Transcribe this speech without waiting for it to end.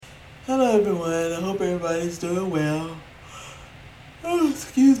Hello everyone, I hope everybody's doing well. Oh,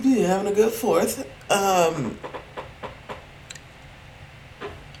 excuse me, having a good fourth. I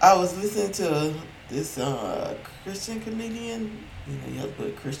was listening to this Christian comedian. You have to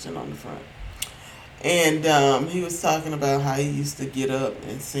put Christian on the front. And he was talking about how he used to get up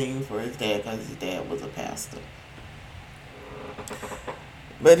and sing for his dad because his dad was a pastor.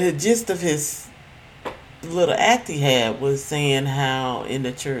 But the gist of his little act he had was saying how in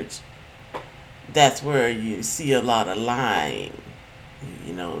the church that's where you see a lot of lying.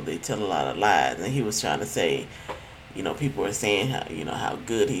 They tell a lot of lies, and he was trying to say, people are saying how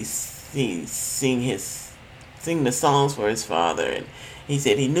good he sing the songs for his father, and he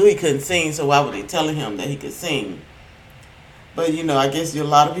said he knew he couldn't sing, so why would they tell him that he could sing? But I guess a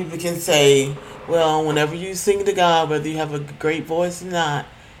lot of people can say, well, whenever you sing to God, whether you have a great voice or not,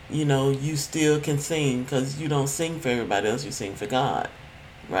 you still can sing because you don't sing for everybody else, you sing for God,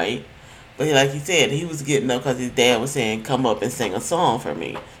 right? But like he said, he was getting up because his dad was saying, come up and sing a song for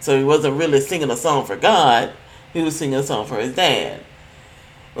me. So he wasn't really singing a song for God. He was singing a song for his dad.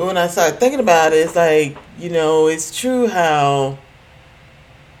 But when I started thinking about it, it's like, it's true how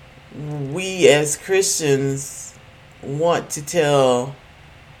we as Christians want to tell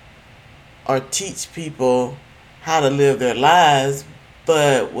or teach people how to live their lives.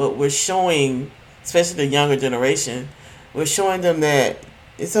 But what we're showing, especially the younger generation, we're showing them that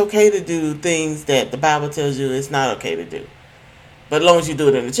it's okay to do things that the Bible tells you it's not okay to do. But as long as you do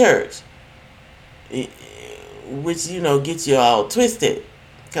it in the church. Which, gets you all twisted.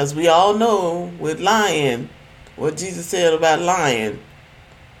 Because we all know with lying, what Jesus said about lying,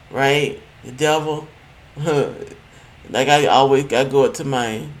 right? The devil. Like I go up to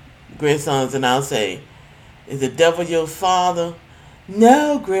my grandsons and I'll say, is the devil your father?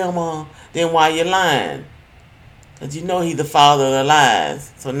 No, Grandma. Then why you lying? Because he's the father of the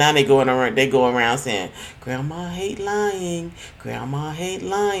lies. So now they go around saying, Grandma hate lying. Grandma hate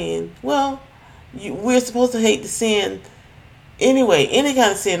lying. Well, we're supposed to hate the sin anyway. Any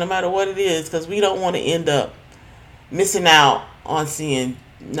kind of sin, no matter what it is. Because we don't want to end up missing out on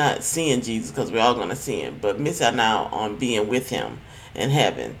not seeing Jesus. Because we're all going to see him. But missing out on being with him in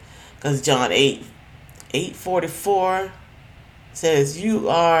heaven. Because John 8:44 says, you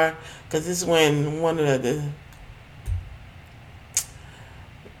are... Because this is when one of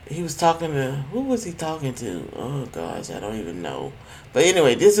he was talking to, who was he talking to? Oh gosh, I don't even know. But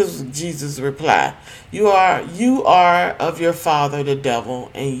anyway, this is Jesus' reply. You are of your father, the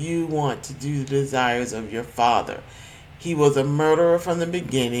devil, and you want to do the desires of your father. He was a murderer from the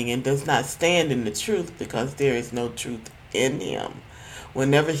beginning and does not stand in the truth because there is no truth in him.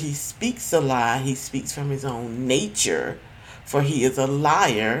 Whenever he speaks a lie, he speaks from his own nature, for he is a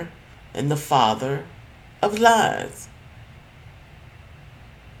liar and the father of lies.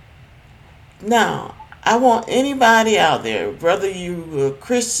 Now, I want anybody out there, whether you're a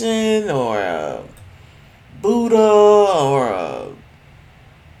Christian or a Buddha or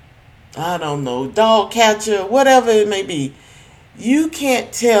I don't know, dog catcher, whatever it may be, you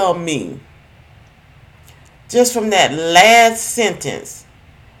can't tell me just from that last sentence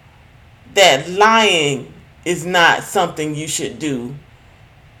that lying is not something you should do,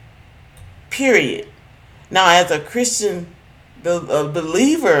 period. Now, as a Christian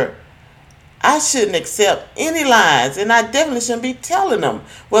believer, I shouldn't accept any lies, and I definitely shouldn't be telling them,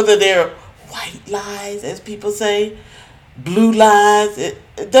 whether they're white lies, as people say, blue lies, it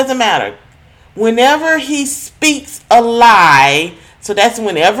doesn't matter. Whenever he speaks a lie, so that's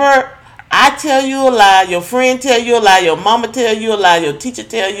whenever I tell you a lie, your friend tell you a lie, your mama tell you a lie, your teacher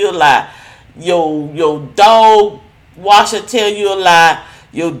tell you a lie, your dog washer tell you a lie,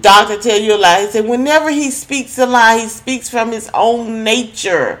 your doctor tell you a lie. He said whenever he speaks a lie, he speaks from his own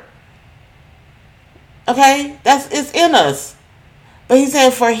nature. Okay, it's in us. But he's saying,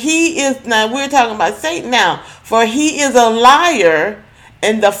 for he is, now we're talking about Satan now, for he is a liar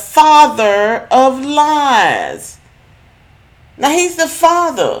and the father of lies. Now he's the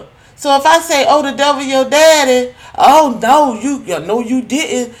father. So if I say, oh, the devil your daddy, oh, no, you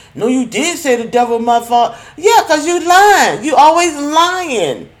didn't. No, you did say the devil my father. Yeah, because you lying. You always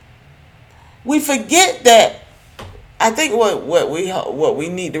lying. We forget that. I think what we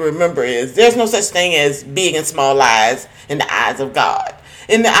need to remember is there's no such thing as big and small lies in the eyes of God.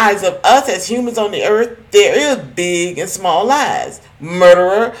 In the eyes of us as humans on the earth, there is big and small lies.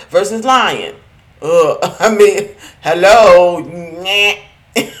 Murderer versus lion. Hello.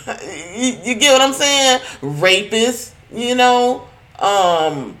 You get what I'm saying? Rapist,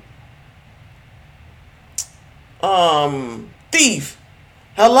 thief.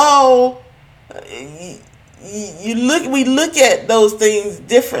 Hello. we look at those things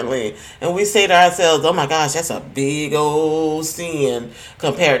differently, and we say to ourselves, oh my gosh, that's a big old sin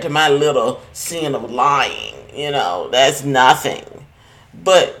compared to my little sin of lying. That's nothing.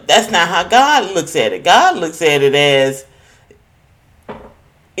 But that's not how God looks at it. God looks at it as,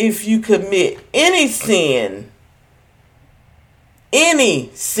 if you commit any sin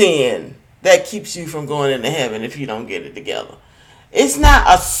that keeps you from going into heaven, if you don't get it together. It's not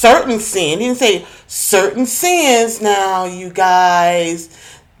a certain sin. He didn't say certain sins. Now, you guys,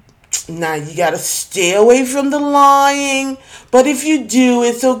 you got to stay away from the lying. But if you do,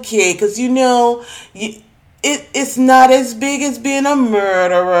 it's okay. Because, it's not as big as being a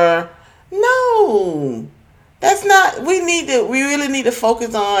murderer. No. That's not. We really need to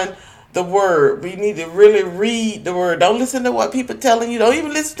focus on the word. We need to really read the word. Don't listen to what people telling you. Don't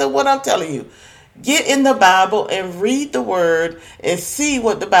even listen to what I'm telling you. Get in the Bible and read the word and see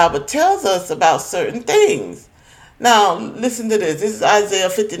what the Bible tells us about certain things. Now, listen to this. This is Isaiah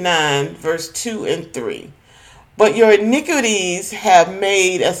 59, verse 2 and 3. But your iniquities have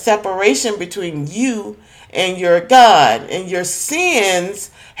made a separation between you and your God, and your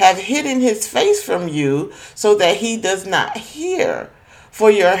sins have hidden his face from you so that he does not hear. For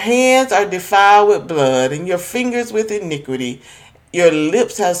your hands are defiled with blood, and your fingers with iniquity. Your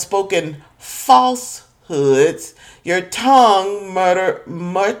lips have spoken falsehoods. Your tongue mutters,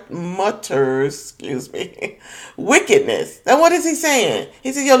 wickedness. Now what is he saying?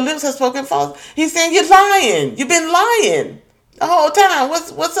 He said your lips have spoken false. He's saying you're lying. You've been lying the whole time.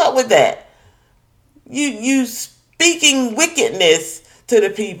 What's up with that? You speaking wickedness to the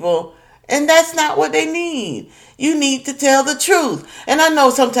people, and that's not what they need. You need to tell the truth. And I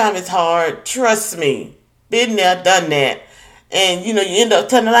know sometimes it's hard. Trust me. Been there, done that. And, you end up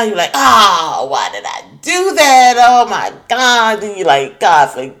telling a lie. You're like, why did I do that? Oh, my God. And you're like, God,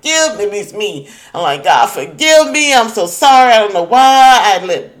 forgive me. At least me. I'm like, God, forgive me. I'm so sorry. I don't know why I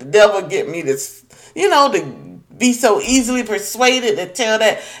let the devil get me this, to be so easily persuaded to tell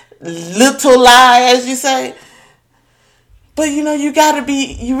that little lie, as you say. But, you really got to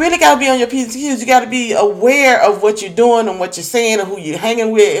be on your P's and Q's. You got to be aware of what you're doing and what you're saying and who you're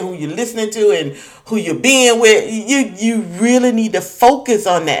hanging with and who you're listening to and who you're being with. You really need to focus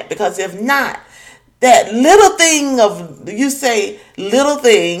on that, because if not, that little thing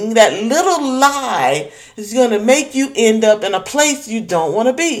that little lie is going to make you end up in a place you don't want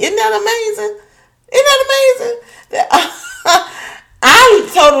to be. Isn't that amazing? I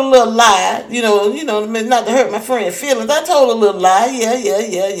told a little lie, not to hurt my friend's feelings. I told a little lie. Yeah.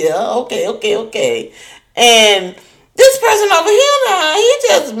 Okay. And this person over here now, he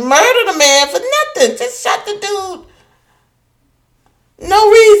just murdered a man for nothing. Just shot the dude.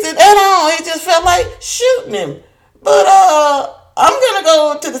 No reason at all. He just felt like shooting him. But I'm gonna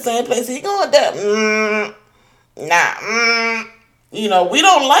go to the same place he going there. We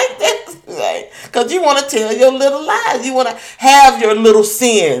don't like that, right? Because you want to tell your little lies. You want to have your little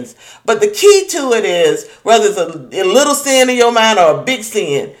sins. But the key to it is, whether it's a little sin in your mind or a big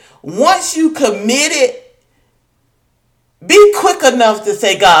sin, once you commit it, be quick enough to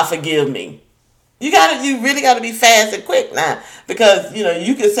say, God, forgive me. You really got to be fast and quick now. Because,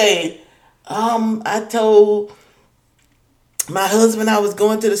 you can say, I told my husband I was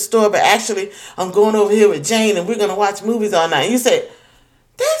going to the store, but actually I'm going over here with Jane and we're going to watch movies all night. And you say,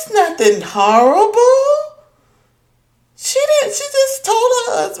 that's nothing horrible. She just told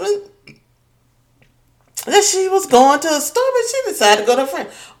her husband that she was going to a store, but she decided to go to a friend.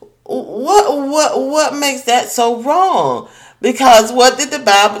 What makes that so wrong? Because what did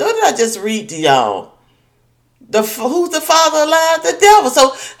I just read to y'all? Who's the father of lies? The devil.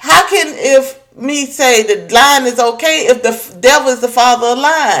 So how can, if me say the lying is okay, if the devil is the father of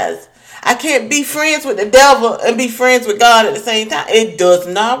lies? I can't be friends with the devil and be friends with God at the same time. It does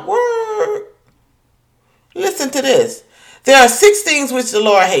not work. Listen to this. There are 6 things which the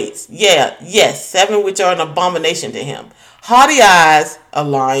Lord hates. Yes, 7 which are an abomination to him. Haughty eyes, a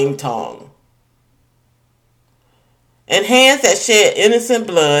lying tongue, and hands that shed innocent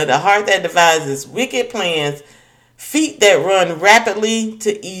blood, a heart that devises wicked plans, feet that run rapidly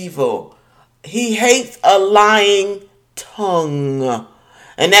to evil. He hates a lying tongue.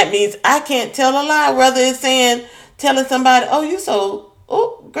 And that means I can't tell a lie. Whether it's telling somebody, girl,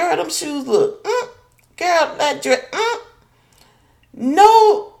 them shoes look, girl, that dress,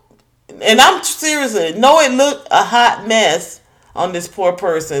 no. And I'm seriously, no, it looked a hot mess on this poor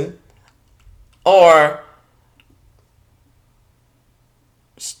person. Or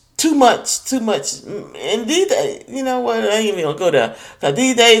too much. And these days, you know what, I ain't even gonna go there. Because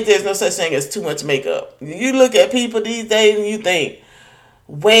these days, there's no such thing as too much makeup. You look at people these days and you think,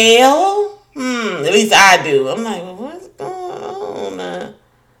 well, At least I do. I'm like, well, what's going on now?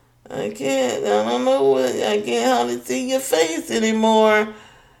 I don't know what, I can't hardly see your face anymore.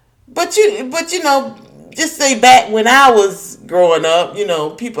 But just say back when I was growing up,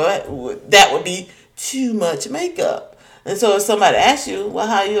 people, that would be too much makeup. And so if somebody asks you, well,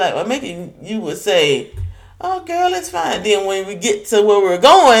 how you like my makeup, you would say, oh, girl, it's fine. Then when we get to where we're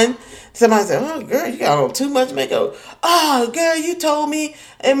going, somebody said, oh, girl, you got on too much makeup. Oh, girl, you told me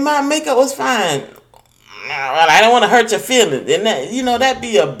and my makeup was fine. Well, I don't want to hurt your feelings. And that'd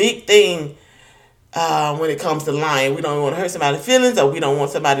be a big thing when it comes to lying. We don't want to hurt somebody's feelings, or we don't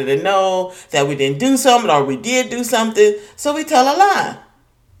want somebody to know that we didn't do something or we did do something. So we tell a lie.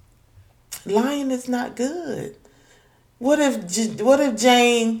 Lying is not good. What if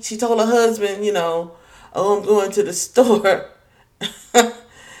Jane, she told her husband, oh, I'm going to the store.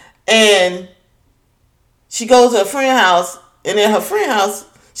 And she goes to her friend's house, and at her friend's house,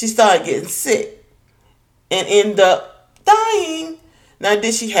 she started getting sick and end up dying. Now,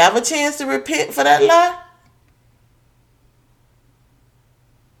 did she have a chance to repent for that lie?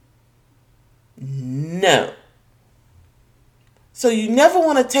 No. So you never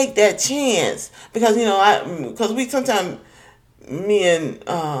want to take that chance because, because we sometimes, me and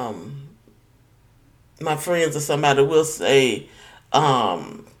my friends or somebody will say,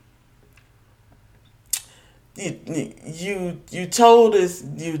 you told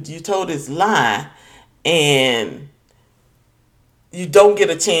this lie, and you don't get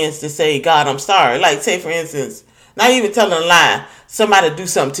a chance to say, God, I'm sorry. Like, say, for instance, not even telling a lie, somebody do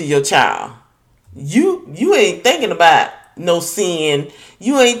something to your child. You ain't thinking about no sin.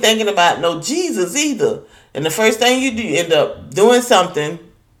 You ain't thinking about no Jesus either. And the first thing you do, you end up doing something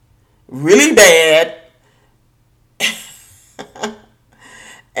really bad.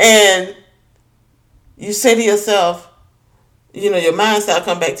 And you say to yourself, your mind start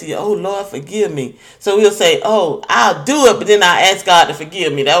come back to you, oh, Lord, forgive me. So we'll say, oh, I'll do it, but then I'll ask God to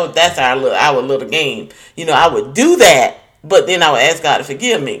forgive me. That's our little game. I would do that, but then I would ask God to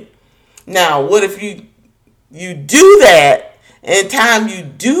forgive me. Now, what if you do that, and time you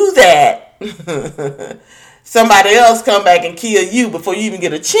do that, somebody else come back and kill you before you even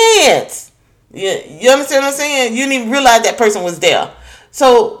get a chance? You understand what I'm saying? You didn't even realize that person was there.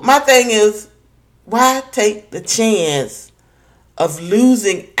 So my thing is, why take the chance of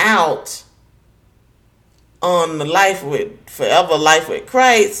losing out on the forever life with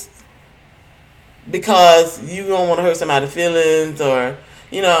Christ because you don't want to hurt somebody's feelings, or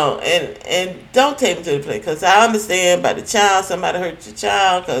and don't take me to the place, because I understand by the child, somebody hurt your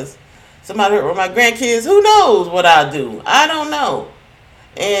child, because somebody hurt my grandkids. Who knows what I'll do? I don't know.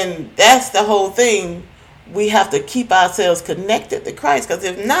 And that's the whole thing. We have to keep ourselves connected to Christ, because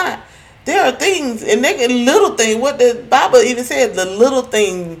if not, there are things, and they get little things. What the Bible even said, the little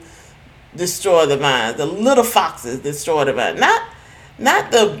things destroy the vines. The little foxes destroy the vine.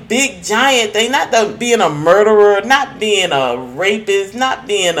 Not the big giant thing. Not the being a murderer. Not being a rapist. Not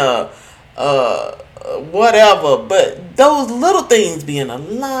being a whatever. But those little things, being a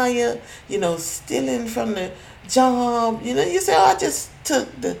liar. Stealing from the job. You say, oh, I just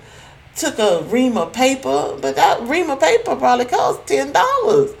took a ream of paper, but that ream of paper probably cost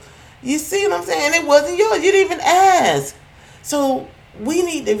 $10. You see what I'm saying? It wasn't yours. You didn't even ask. So we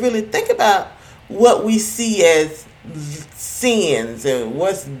need to really think about what we see as sins and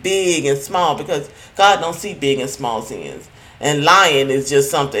what's big and small, because God don't see big and small sins. And lying is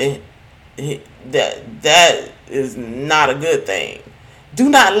just something that is not a good thing. Do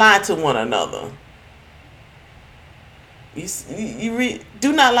not lie to one another.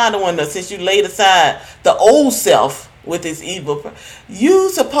 Do not lie to one another, since you laid aside the old self with its evil. You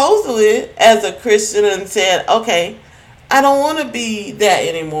supposedly, as a Christian, and said, okay, I don't want to be that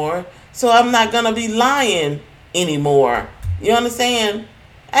anymore, so I'm not going to be lying anymore. You understand?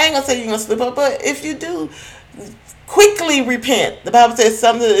 I ain't going to say you're going to slip up, but if you do, quickly repent. The Bible says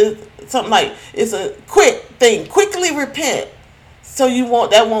something like, it's a quick thing. Quickly repent. So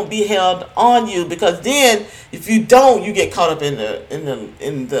that won't be held on you, because then if you don't, you get caught up in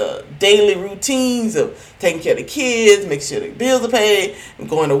the daily routines of taking care of the kids, making sure the bills are paid, and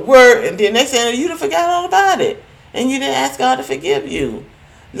going to work, and then next thing you done forgot all about it, and you didn't ask God to forgive you.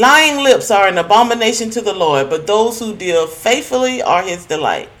 Lying lips are an abomination to the Lord, but those who deal faithfully are His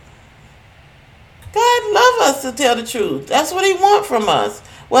delight. God loves us to tell the truth. That's what He wants from us.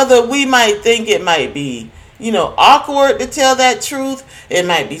 Whether we might think it might be awkward to tell that truth. It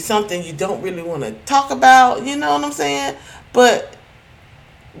might be something you don't really want to talk about. You know what I'm saying? But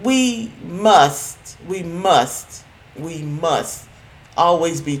we must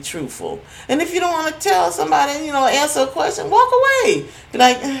always be truthful. And if you don't want to tell somebody, answer a question, walk away. Be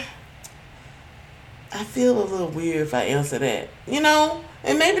like, I feel a little weird if I answer that,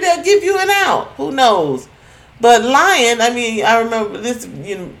 and maybe they'll give you an out. Who knows? But lying, I mean, I remember this.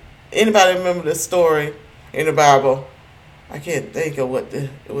 Anybody remember the story in the Bible? I can't think of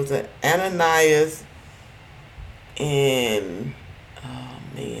it was. Ananias and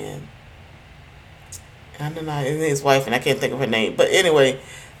Ananias and his wife, and I can't think of her name. But anyway,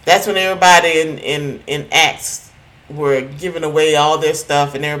 that's when everybody in Acts were giving away all their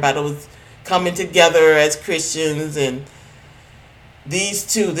stuff, and everybody was coming together as Christians. And these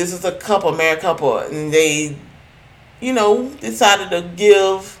two, this is a couple, married couple, and they, decided to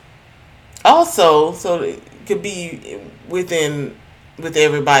give also so it could be with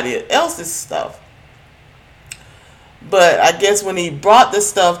everybody else's stuff. But I guess when he brought the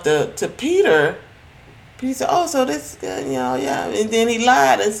stuff to Peter, Peter said, "Oh, so this, yeah," and then he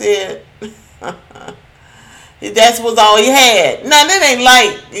lied and said. That was all he had. Now, that ain't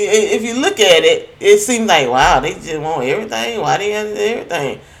like, if you look at it, it seems like, wow, they just want everything. Why they have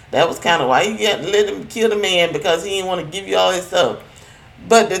everything? That was kind of why you got to let him kill the man, because he didn't want to give you all his stuff.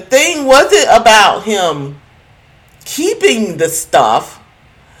 But the thing wasn't about him keeping the stuff.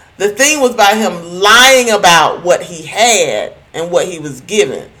 The thing was about him lying about what he had and what he was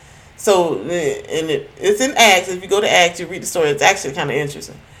given. So, and it's in Acts. If you go to Acts, you read the story. It's actually kind of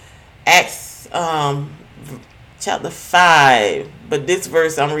interesting. Acts, chapter 5, but this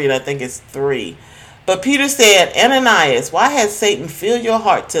verse I'm reading, I think it's 3. But Peter said, "Ananias, why has Satan filled your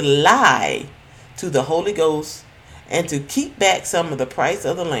heart to lie to the Holy Ghost and to keep back some of the price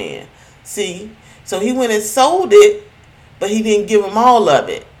of the land?" See, so he went and sold it, but he didn't give him all of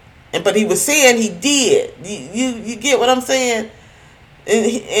it. But he was saying he did. You get what I'm saying?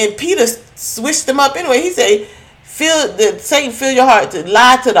 And Peter switched him up anyway. He said, Satan fill your heart to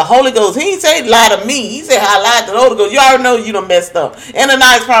lie to the Holy Ghost. He didn't say lie to me. He said I lied to the Holy Ghost. You already know you done messed up.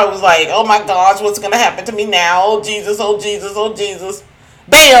 Ananias probably was like, "Oh my gosh, what's going to happen to me now? Oh Jesus, oh Jesus, oh Jesus."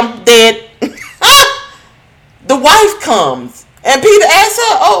 Bam, dead. The wife comes. And Peter asks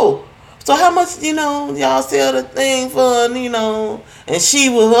her, "Oh, so how much, y'all sell the thing for, And she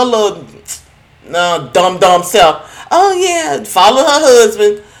with her little dumb self. "Oh yeah, follow her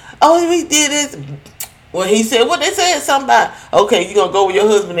husband. Oh, we did this." Well, he said, what they said, something about, "Okay, you gonna go with your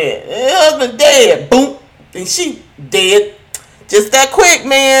husband there." Her husband dead. Boom. And she dead. Just that quick,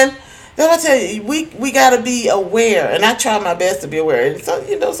 man. Then I tell you, we gotta be aware. And I try my best to be aware. And so,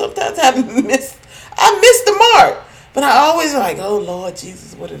 sometimes I miss the mark. But I always like, "Oh Lord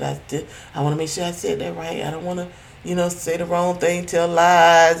Jesus, what did I do? I want to make sure I said that right. I don't want to, say the wrong thing, tell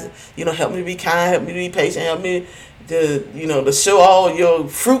lies. Help me to be kind, help me to be patient, help me to show all your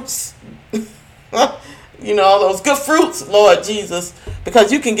fruits." All those good fruits, Lord Jesus,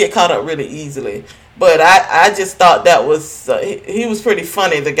 because you can get caught up really easily. But I just thought that was, he was pretty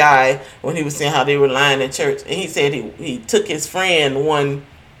funny, the guy, when he was saying how they were lying in church. And he said he took his friend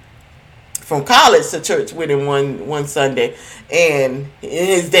from college to church with him one Sunday, and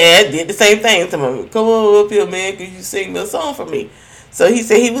his dad did the same thing to him. "Come on up here, man, could you sing me a song for me?" So he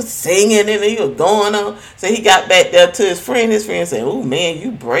said he was singing and he was going on. So he got back there to his friend. His friend said, "Oh man,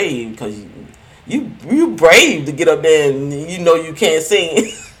 you brave, because you brave to get up there and you can't sing."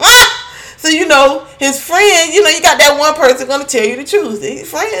 So his friend, you got that one person gonna tell you the truth. His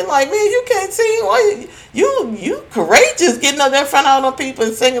friend like, "Man, you can't sing. Why you courageous getting up there in front of all them people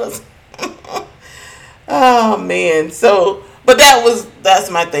and singing us." Oh man. So, but that's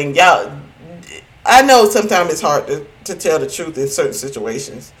my thing, y'all. I know sometimes it's hard to tell the truth in certain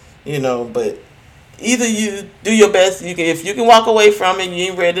situations, but either you do your best. If you can walk away from it,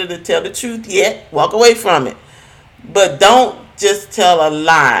 you ain't ready to tell the truth yet, walk away from it. But don't just tell a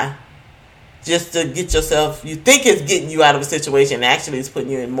lie just to get yourself, you think it's getting you out of a situation, actually it's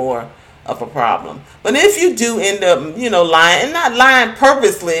putting you in more of a problem. But if you do end up, lying, and not lying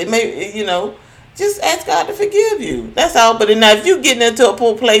purposely, it may, just ask God to forgive you. That's all. But now if you getting into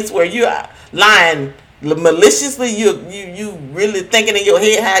a place where you're lying maliciously, you really thinking in your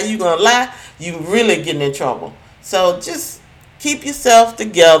head how you gonna lie, you really getting in trouble. So just keep yourself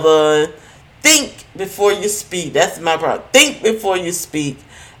together. Think before you speak. That's my problem. Think before you speak.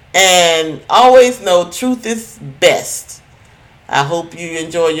 And always know truth is best. I hope you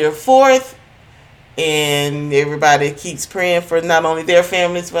enjoy your 4th. And everybody keeps praying for not only their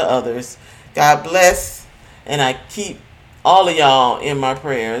families, but others. God bless. And I keep all of y'all in my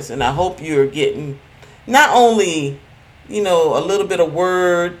prayers. And I hope you're getting not only, a little bit of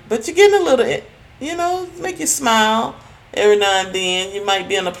word, but you're getting a little, make you smile every now and then. You might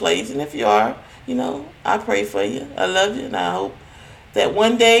be in a place. And if you are, I pray for you. I love you. And I hope that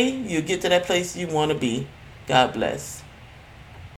one day you get to that place you want to be. God bless.